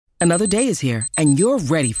Another day is here, and you're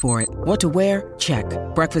ready for it. What to wear? Check.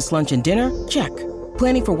 Breakfast, lunch, and dinner? Check.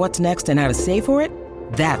 Planning for what's next and how to save for it?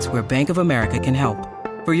 That's where Bank of America can help.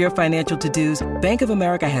 For your financial to-dos, Bank of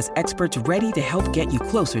America has experts ready to help get you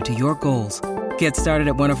closer to your goals. Get started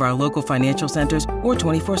at one of our local financial centers or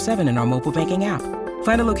 24/7 in our mobile banking app.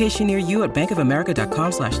 Find a location near you at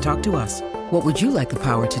bankofamerica.com/talktous. What would you like the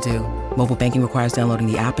power to do? Mobile banking requires downloading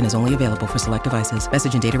the app and is only available for select devices.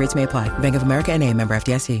 Message and data rates may apply. Bank of America N.A., member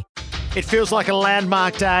FDIC. It feels like a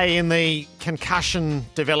landmark day in the concussion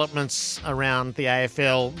developments around the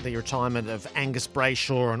AFL, the retirement of Angus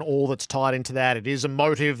Brayshaw and all that's tied into that. It is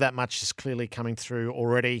emotive. That much is clearly coming through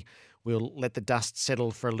already. We'll let the dust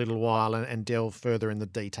settle for a little while and delve further in the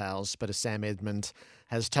details. But as Sam Edmund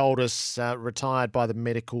has told us, retired by the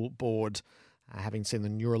medical board, having seen the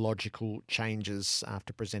neurological changes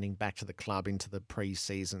after presenting back to the club into the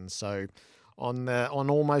pre-season. So on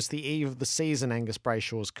almost the eve of the season, Angus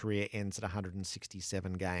Brayshaw's career ends at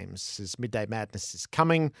 167 games. His Midday Madness is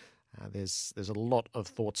coming. There's a lot of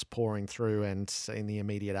thoughts pouring through and in the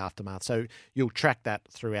immediate aftermath. So you'll track that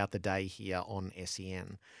throughout the day here on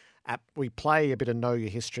SEN. We play a bit of Know Your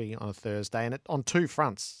History on a Thursday, and on two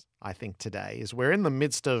fronts, I think, today, is we're in the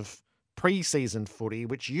midst of pre-season footy,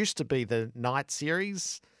 which used to be the night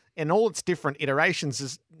series, and all its different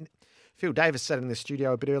iterations. Phil Davis sat in the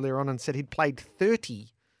studio a bit earlier on and said he'd played 30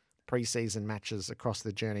 pre-season matches across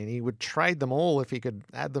the journey, and he would trade them all if he could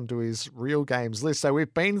add them to his real games list. So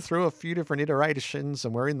we've been through a few different iterations,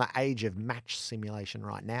 and we're in the age of match simulation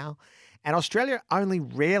right now. And Australia only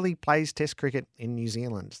rarely plays Test cricket in New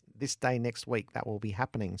Zealand. This day next week, that will be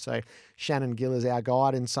happening. So Shannon Gill is our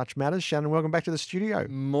guide in such matters. Shannon, welcome back to the studio.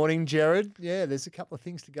 Morning, Jared. Yeah, there's a couple of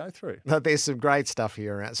things to go through. There's some great stuff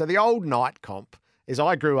here around. So the old night comp is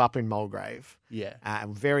I grew up in Mulgrave. Yeah.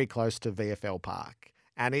 Very close to VFL Park.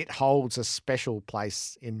 And it holds a special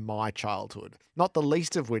place in my childhood, not the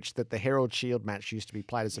least of which that the Herald Shield match used to be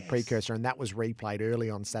played as a precursor, and that was replayed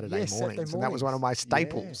early on Saturday mornings. And that was one of my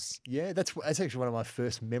staples. Yeah, that's actually one of my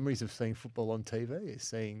first memories of seeing football on TV, is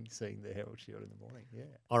seeing the Herald Shield in the morning. Yeah.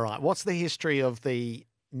 All right. What's the history of the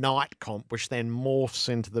night comp, which then morphs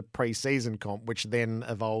into the pre-season comp, which then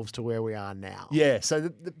evolves to where we are now? Yeah, so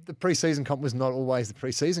the pre-season comp was not always the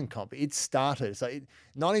pre-season comp. It started. So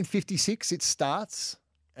 1956 it starts,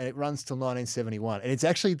 and it runs till 1971. And it's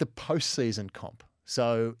actually the postseason comp.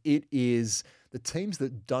 So it is the teams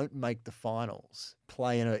that don't make the finals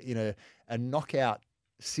play in a knockout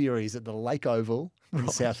series at the Lake Oval in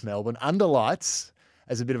South Melbourne under lights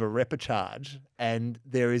as a bit of a repercharge. And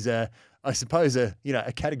there is a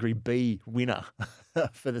Category B winner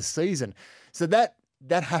for the season. So that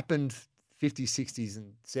happened 50s, 60s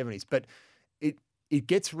and 70s. But it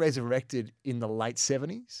gets resurrected in the late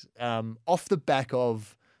 70s off the back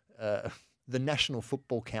of the National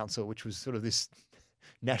Football Council, which was sort of this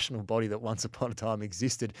national body that once upon a time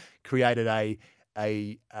existed, created a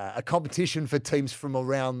competition for teams from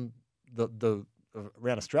around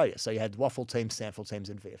around Australia. So you had WAFL teams, SANFL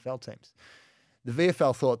teams, and VFL teams. The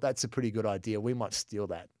VFL thought that's a pretty good idea. We might steal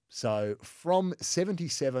that. So from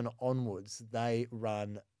 77 onwards, they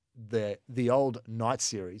run the old night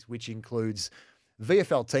series, which includes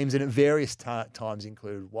VFL teams, and at various times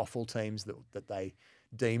include WAFL teams that they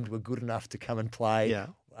deemed were good enough to come and play,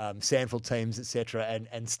 SANFL teams, etc.,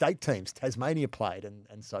 and state teams. Tasmania played and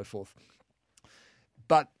so forth.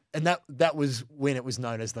 And that was when it was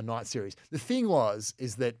known as the night series. The thing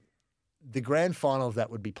is that the grand final of that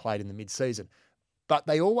would be played in the mid-season, but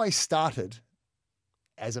they always started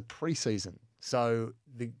as a pre-season. So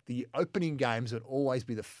the opening games would always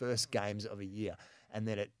be the first games of a year, and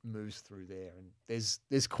then it moves through there. And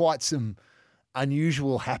there's quite some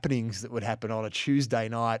unusual happenings that would happen on a Tuesday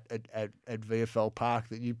night at VFL Park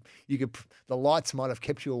that you could, the lights might have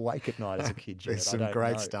kept you awake at night as a kid. There's some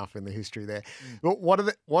great stuff in the history there.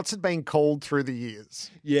 What's it been called through the years?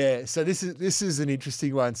 Yeah, so this is an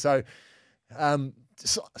interesting one. So,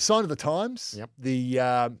 sign of the times. Yep.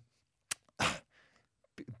 The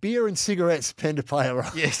beer and cigarettes tend to play a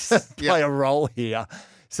role. Yes, a role here.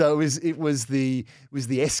 So it was the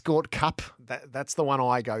Escort Cup. That's the one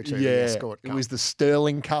I go to. Yeah, the Escort Cup. It was the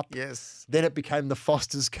Sterling Cup. Yes. Then it became the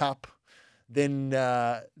Foster's Cup. Then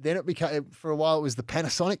it became, for a while it was the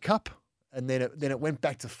Panasonic Cup, and then it went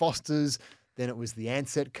back to Foster's. Then it was the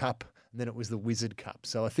Ansett Cup, and then it was the Wizard Cup.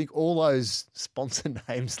 So I think all those sponsor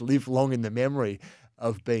names live long in the memory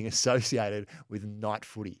of being associated with night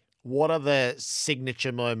footy. What are the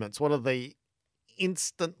signature moments? What are the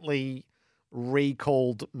instantly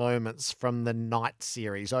recalled moments from the night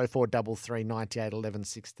series? 0433 98 11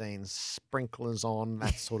 16, sprinklers on,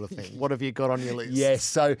 that sort of thing. What have you got on your list? Yes,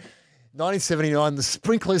 so 1979, the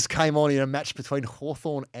sprinklers came on in a match between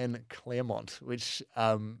Hawthorn and Claremont, which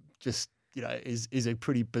just is a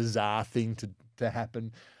pretty bizarre thing to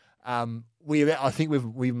happen. I think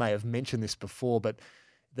we may have mentioned this before, but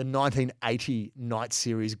the 1980 Night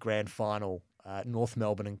Series Grand Final, North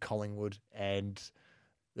Melbourne and Collingwood, and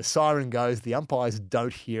the siren goes, the umpires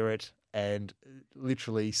don't hear it, and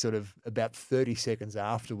literally sort of about 30 seconds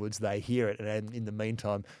afterwards, they hear it. And in the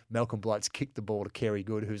meantime, Malcolm Blights kicked the ball to Kerry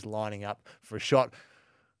Good, who's lining up for a shot,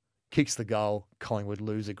 kicks the goal. Collingwood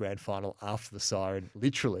lose a grand final after the siren,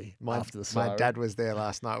 literally after the siren. My dad was there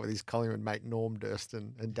last night with his Collingwood mate, Norm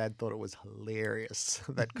Durston, and Dad thought it was hilarious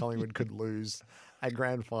that Collingwood could lose a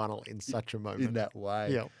grand final in such a moment. In that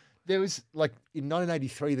way. Yeah. There was, in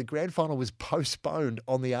 1983, the grand final was postponed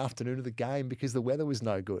on the afternoon of the game because the weather was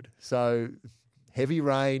no good. So heavy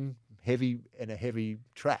rain, and a heavy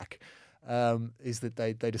track, is that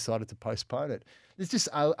they decided to postpone it. There's just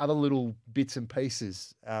other little bits and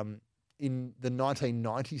pieces. In the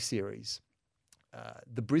 1990 series,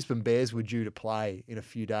 the Brisbane Bears were due to play in a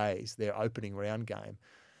few days, their opening round game,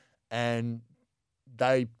 and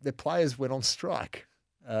their players went on strike.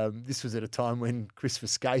 This was at a time when Christopher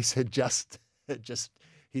Skase had just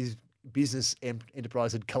his business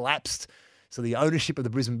enterprise had collapsed. So the ownership of the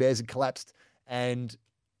Brisbane Bears had collapsed, and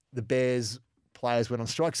the Bears players went on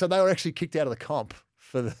strike. So they were actually kicked out of the comp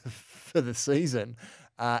for the season.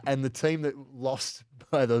 And the team that lost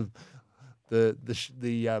by the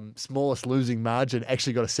smallest losing margin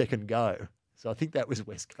actually got a second go. So I think that was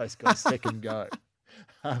West Coast got a second go.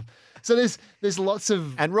 So there's lots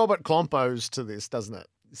of... And Robert Klomp owes to this, doesn't it?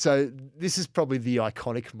 So this is probably the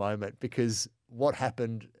iconic moment, because what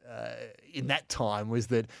happened in that time was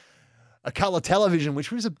that a colour television,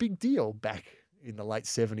 which was a big deal back in the late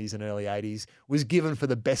 70s and early 80s, was given for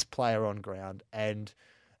the best player on ground. And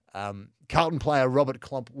Carlton player Robert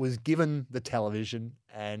Klomp was given the television,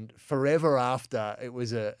 and forever after, it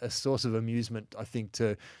was a source of amusement, I think,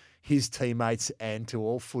 to his teammates and to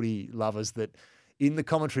all footy lovers, that in the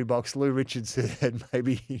commentary box, Lou Richards had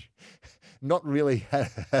maybe not really had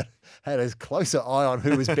as close an eye on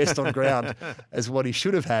who was best on ground as what he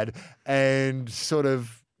should have had, and sort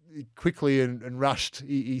of quickly and rushed,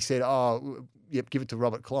 he said, "Oh, yep, give it to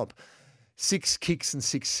Robert Klomp." 6 kicks and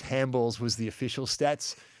 6 handballs was the official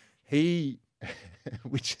stats.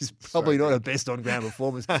 Which is probably not a best on ground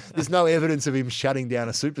performance. There's no evidence of him shutting down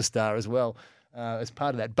a superstar as well as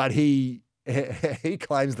part of that, but he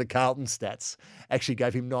claims the Carlton stats actually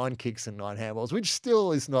gave him 9 kicks and 9 handballs, which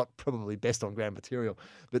still is not probably best on ground material,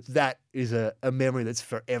 but that is a memory that's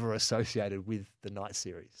forever associated with the night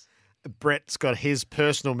series. Brett's got his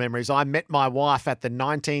personal memories. I met my wife at the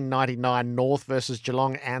 1999 North versus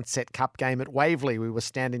Geelong Ansett Cup game at Waverley. We were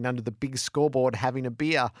standing under the big scoreboard having a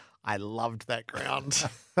beer. I loved that ground.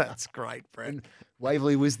 That's great, Brett. And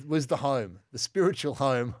Waverley was the home, the spiritual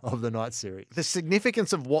home of the night series. The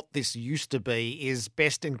significance of what this used to be is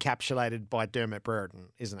best encapsulated by Dermot Brereton,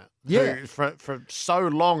 isn't it? Yeah. Who, for so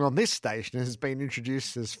long on this station, has been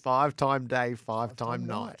introduced as 5-time day, 5-time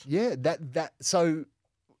night. Yeah, so...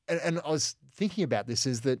 And I was thinking about this,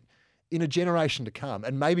 is that in a generation to come,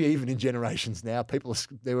 and maybe even in generations now,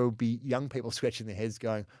 there will be young people scratching their heads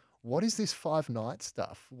going, what is this 5-night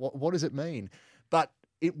stuff? What does it mean? But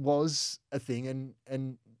it was a thing,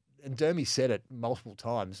 and Dermy said it multiple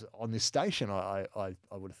times on this station, I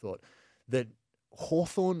would have thought, that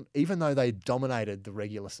Hawthorn, even though they dominated the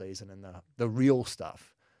regular season and the real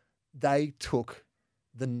stuff, they took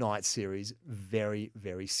the night series very,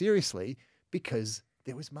 very seriously, because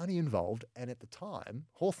there was money involved, and at the time,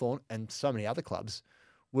 Hawthorn and so many other clubs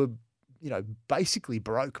were, basically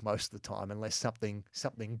broke most of the time unless something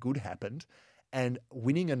good happened. And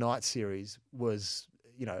winning a night series was,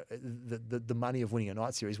 the money of winning a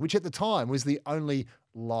night series, which at the time was the only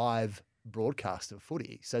live broadcast of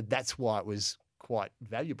footy. So that's why it was quite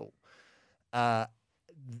valuable. That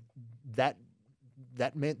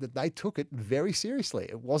meant that they took it very seriously.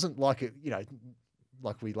 It wasn't like it,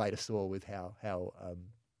 like we later saw with how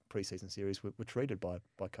preseason series were treated by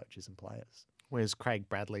coaches and players. Where's Craig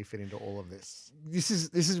Bradley fit into all of this? This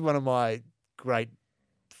is one of my great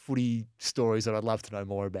footy stories that I'd love to know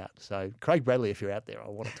more about. So Craig Bradley, if you're out there, I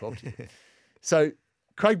want to talk to you. So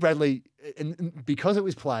Craig Bradley, and because it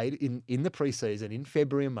was played in the preseason in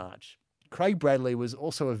February and March, Craig Bradley was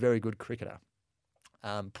also a very good cricketer.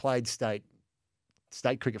 Played state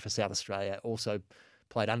cricket for South Australia, also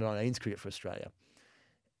played under-19s cricket for Australia.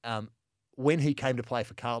 When he came to play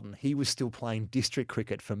for Carlton, he was still playing district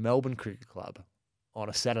cricket for Melbourne Cricket Club on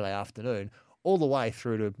a Saturday afternoon, all the way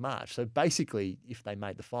through to March. So basically, if they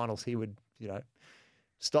made the finals, he would,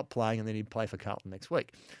 stop playing and then he'd play for Carlton next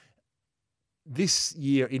week. this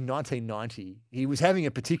year in 1990, he was having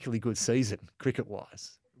a particularly good season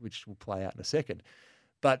cricket-wise, which will play out in a second.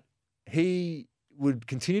 But he would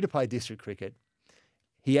continue to play district cricket.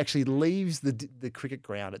 He actually leaves the cricket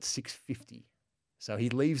ground at 6:50. So he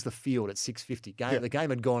leaves the field at 6:50. The game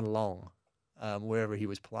had gone long wherever he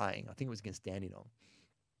was playing. I think it was against Dandenong.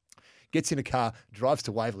 Gets in a car, drives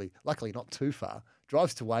to Waverley. Luckily, not too far.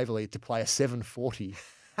 Drives to Waverley to play a 7:40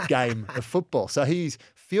 game of football. So he's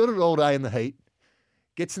fielded all day in the heat,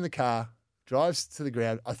 gets in the car, drives to the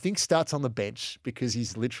ground. I think starts on the bench because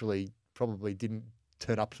he's literally probably didn't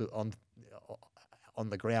turn up on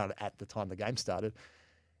the ground at the time the game started.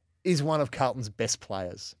 Is one of Carlton's best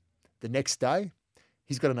players. The next day,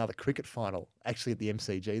 he's got another cricket final, actually at the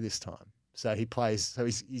MCG this time. So he plays. So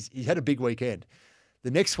he had a big weekend.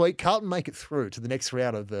 The next week, Carlton make it through to the next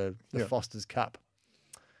round of the Foster's Cup.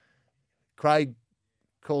 Craig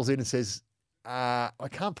calls in and says, I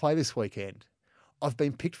can't play this weekend. I've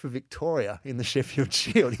been picked for Victoria in the Sheffield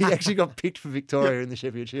Shield. He actually got picked for Victoria in the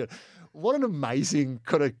Sheffield Shield. What an amazing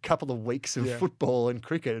kind of couple of weeks of football and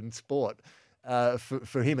cricket and sport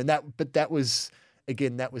for him. And that was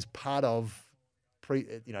part of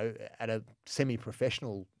at a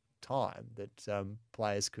semi-professional time that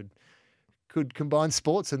players could combine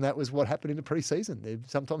sports, and that was what happened in the pre-season.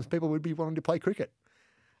 Sometimes people would be wanting to play cricket.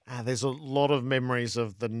 There's a lot of memories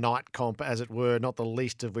of the night comp, as it were, not the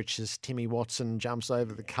least of which is Timmy Watson jumps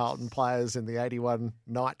over the Carlton players in the 81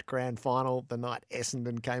 night grand final, the night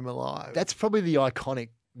Essendon came alive. That's probably the iconic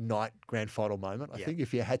night grand final moment. I think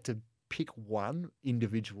if you had to pick one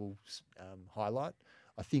individual highlight,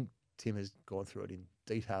 I think Tim has gone through it in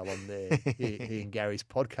detail on he and Gary's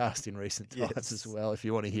podcast in recent times as well, if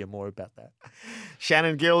you want to hear more about that.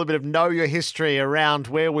 Shannon, Gill, a bit of know your history around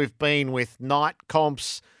where we've been with night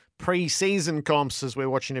comps, pre-season comps, as we're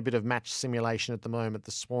watching a bit of match simulation at the moment.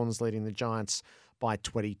 The Swans leading the Giants by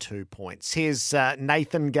 22 points. Here's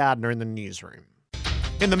Nathan Gardner in the newsroom.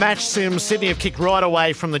 In the match sim, Sydney have kicked right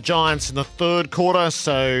away from the Giants in the third quarter.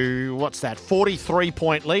 So what's that?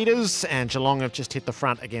 43-point leaders, and Geelong have just hit the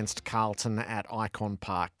front against Carlton at Icon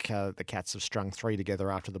Park. The Cats have strung 3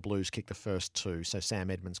 together after the Blues kicked the first 2. So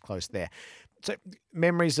Sam Edmonds close there. So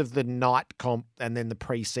memories of the night comp and then the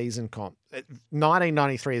pre-season comp.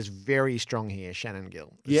 1993 is very strong here, Shannon,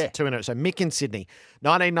 Gill. It's 2-0. So Mick in Sydney.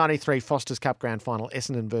 1993 Foster's Cup Grand Final,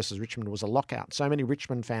 Essendon versus Richmond was a lockout. So many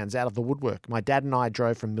Richmond fans out of the woodwork. My dad and I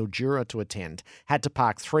drove from Mildura to attend. Had to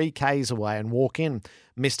park 3 Ks away and walk in.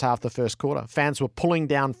 Missed half the first quarter. Fans were pulling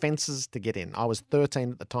down fences to get in. I was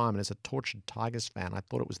 13 at the time, and as a tortured Tigers fan, I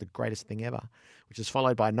thought it was the greatest thing ever, which is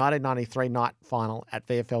followed by 1993 night final at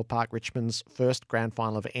VFL Park, Richmond's first grand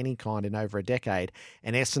final of any kind in over a decade.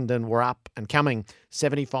 And Essendon were up and coming.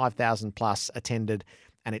 75,000 plus attended,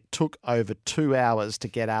 and it took over 2 hours to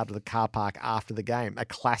get out of the car park after the game. A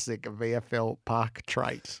classic VFL Park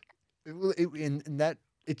trait. But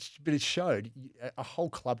it showed a whole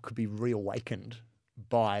club could be reawakened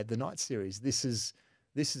by the night series. This is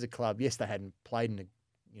a club. Yes, they hadn't played in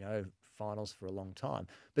finals for a long time,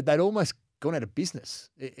 but they'd almost gone out of business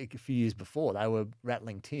a few years before. They were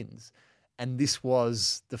rattling tins, and this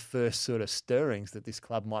was the first sort of stirrings that this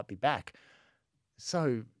club might be back.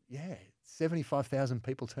 So 75,000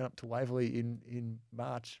 people turn up to Waverley in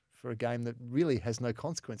March for a game that really has no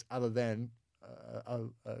consequence other than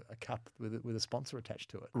a cup with a sponsor attached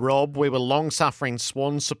to it. Rob, we were long-suffering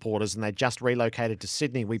Swan supporters and they just relocated to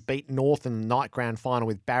Sydney. We beat North in the night grand final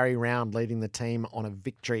with Barry Round leading the team on a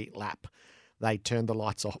victory lap. They turned the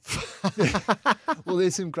lights off. Well,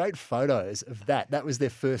 there's some great photos of that. That was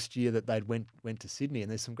their first year that they'd went to Sydney,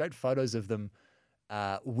 and there's some great photos of them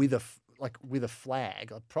with a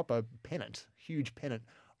flag, a proper pennant, huge pennant,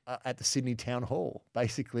 at the Sydney Town Hall,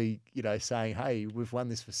 basically, saying, hey, we've won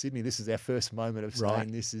this for Sydney. This is our first moment of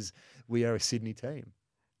saying we are a Sydney team.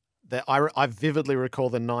 I vividly recall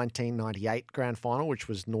the 1998 grand final, which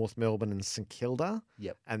was North Melbourne and St Kilda.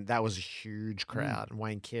 Yep. And that was a huge crowd. And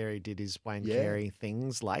Wayne Carey did his Wayne Carey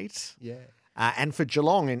things late. Yeah. And for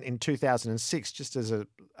Geelong in 2006, just as a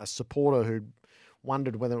supporter who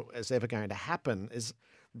wondered whether it was ever going to happen, is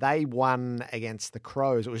they won against the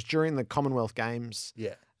Crows. It was during the Commonwealth Games.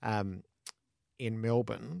 Yeah. In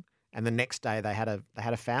Melbourne, and the next day they had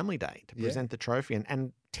a family day to present the trophy,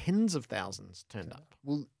 and tens of thousands turned up.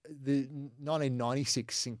 Well, the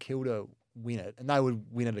 1996 St Kilda win it, and they would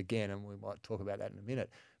win it again, and we might talk about that in a minute.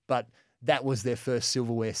 But that was their first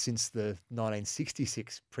silverware since the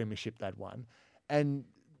 1966 premiership they'd won. And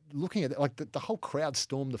looking at it, the whole crowd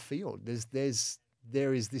stormed the field.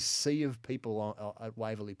 There is this sea of people at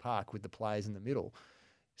Waverley Park with the players in the middle,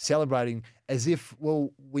 celebrating as if, well,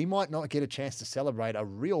 we might not get a chance to celebrate a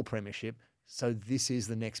real premiership, So this is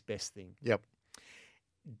the next best thing. Yep.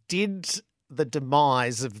 Did the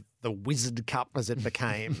demise of the Wizard Cup, as it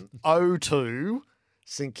became, owe to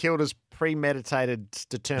St Kilda's premeditated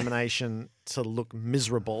determination to look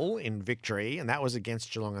miserable in victory, and that was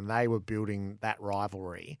against Geelong, and they were building that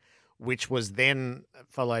rivalry, which was then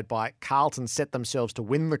followed by Carlton set themselves to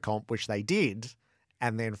win the comp, which they did,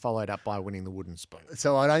 and then followed up by winning the Wooden Spoon.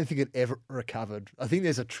 So I don't think it ever recovered. I think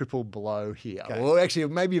there's a triple blow here. Okay. Or actually,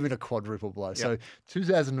 maybe even a quadruple blow. Yep. So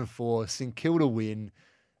 2004, St Kilda win.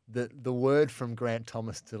 The word from Grant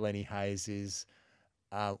Thomas to Lenny Hayes is,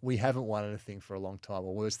 we haven't won anything for a long time,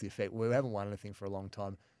 or worse the effect, we haven't won anything for a long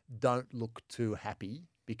time. Don't look too happy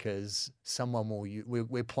because someone will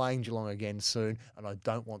we're playing Geelong again soon, and I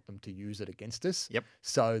don't want them to use it against us. Yep.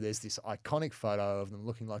 So there's this iconic photo of them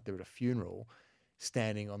looking like they're at a funeral,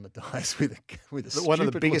 standing on the dais with a one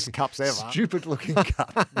of the biggest cups ever. Stupid looking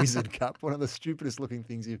cup, Wizard Cup, one of the stupidest looking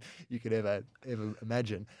things you could ever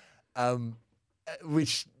imagine.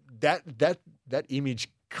 Which that image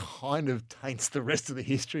kind of taints the rest of the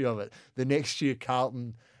history of it. The next year,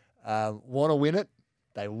 Carlton want to win it.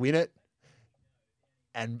 They win it.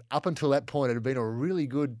 And up until that point, it had been a really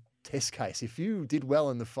good test case. If you did well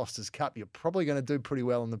in the Foster's Cup, you're probably going to do pretty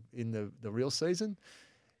well in the real season.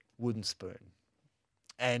 Wooden Spoon.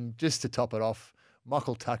 And just to top it off,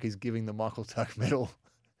 Michael Tuck is giving the Michael Tuck medal,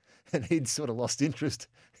 and he'd sort of lost interest.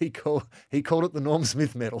 He called it the Norm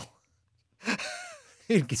Smith medal.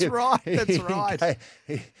 That's right.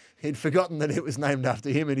 He'd forgotten that it was named after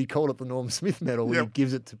him, and he called it the Norm Smith medal when he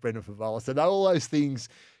gives it to Brendan Favola. So all those things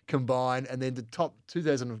combine, and then the top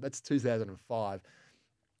 2005.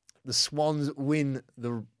 The Swans win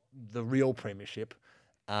the real premiership,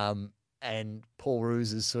 and Paul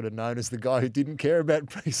Roos is sort of known as the guy who didn't care about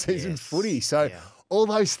preseason footy. So all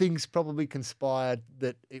those things probably conspired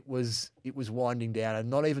that it was winding down, and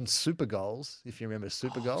not even Super Goals, if you remember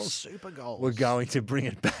Super Goals, were going to bring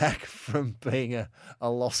it back from being a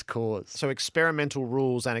lost cause. So experimental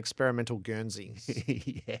rules and experimental Guernseys.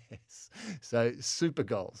 Yes. So Super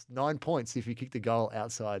Goals, 9 points if you kicked a goal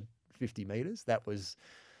outside 50 metres. That was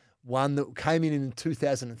one that came in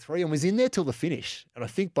 2003 and was in there till the finish. And I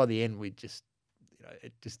think by the end we just,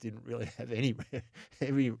 it just didn't really have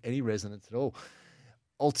any resonance at all.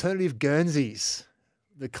 Alternative Guernseys,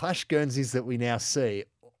 the Clash Guernseys that we now see,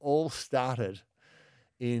 all started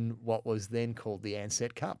in what was then called the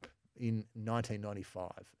Ansett Cup in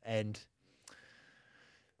 1995. And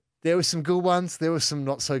there were some good ones, there were some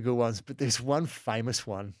not so good ones, but there's one famous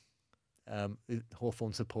one.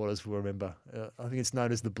 Hawthorn supporters will remember. I think it's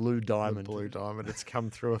known as the Blue Diamond. The Blue Diamond. It's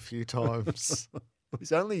come through a few times. It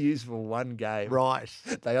was only used for one game. Right.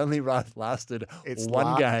 They only lasted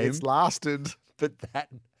one game. It's lasted. But that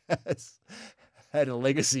has had a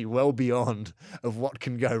legacy well beyond of what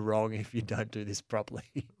can go wrong if you don't do this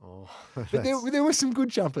properly. Oh, but there were some good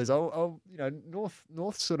jumpers.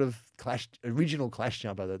 North sort of original Clash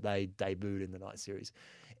jumper that they debuted in the night series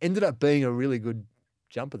ended up being a really good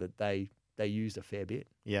jumper that they used a fair bit.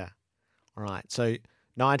 Yeah. All right. So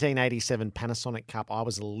 1987 Panasonic Cup, I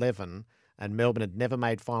was 11 and Melbourne had never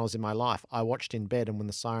made finals in my life. I watched in bed, and when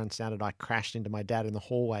the siren sounded, I crashed into my dad in the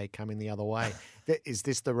hallway coming the other way. Is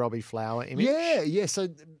this the Robbie Flower image? Yeah. So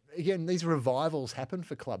again, these revivals happen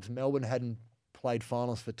for clubs. Melbourne hadn't played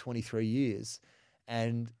finals for 23 years,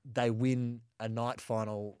 and they win a night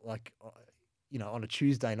final on a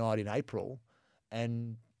Tuesday night in April,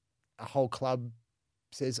 and a whole club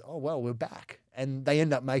says, oh, well, we're back. And they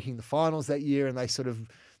end up making the finals that year, and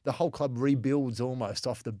the whole club rebuilds almost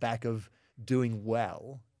off the back of doing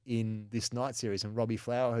well in this night series. And Robbie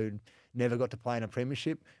Flower, who never got to play in a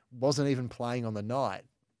premiership, wasn't even playing on the night,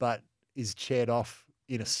 but is chaired off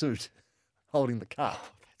in a suit holding the cup. Oh,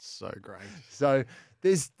 that's so great. So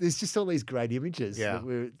there's just all these great images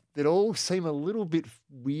that all seem a little bit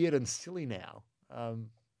weird and silly now.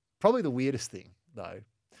 Probably the weirdest thing, though,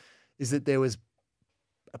 is that there was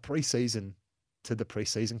a pre-season to the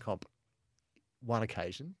pre-season comp. One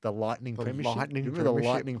occasion, the Lightning Premiership. Remember the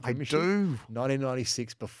Lightning Premiership? I do.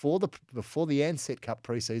 1996, before the Ansett Cup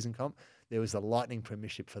pre-season comp, there was the Lightning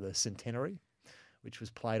Premiership for the centenary, which was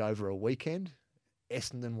played over a weekend.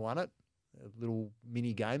 Essendon won it, a little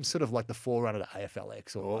mini game, sort of like the forerunner to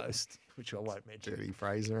AFLX almost, which I won't mention. Dirty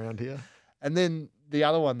phrase around here. And then the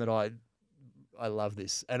other one that I love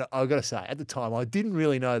this, and I've got to say, at the time, I didn't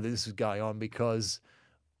really know that this was going on because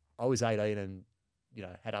I was 18 and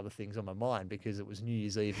had other things on my mind because it was New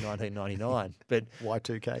Year's Eve 1999. But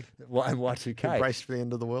Y2K. Y2K. Embraced for the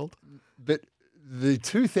end of the world. But the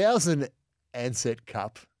 2000 Ansett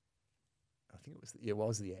Cup, I think it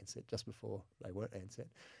was the Ansett, just before they weren't Ansett.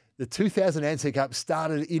 The 2000 Ansett Cup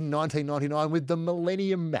started in 1999 with the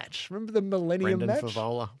Millennium Match. Remember the Millennium Brendan Match?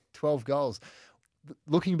 Favola. 12 goals.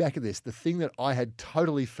 Looking back at this, the thing that I had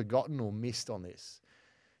totally forgotten or missed on this,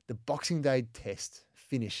 the Boxing Day test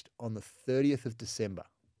finished on the 30th of December.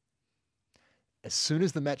 As soon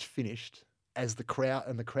as the match finished, as the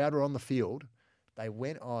crowd were on the field, they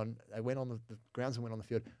went on the groundsman went on the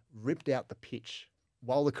field, ripped out the pitch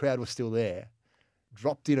while the crowd was still there,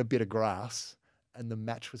 dropped in a bit of grass, and the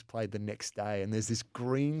match was played the next day. And there's this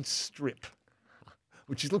green strip,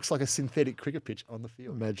 which looks like a synthetic cricket pitch on the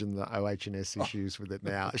field. Imagine the OH&S issues with it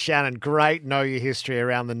now. Shannon, great know your history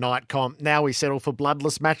around the night comp. Now we settle for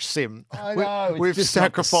bloodless match sim. I know. We've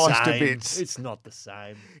sacrificed a bit. It's not the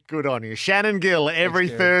same. Good on you. Shannon Gill every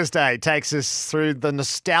Thursday takes us through the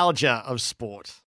nostalgia of sport.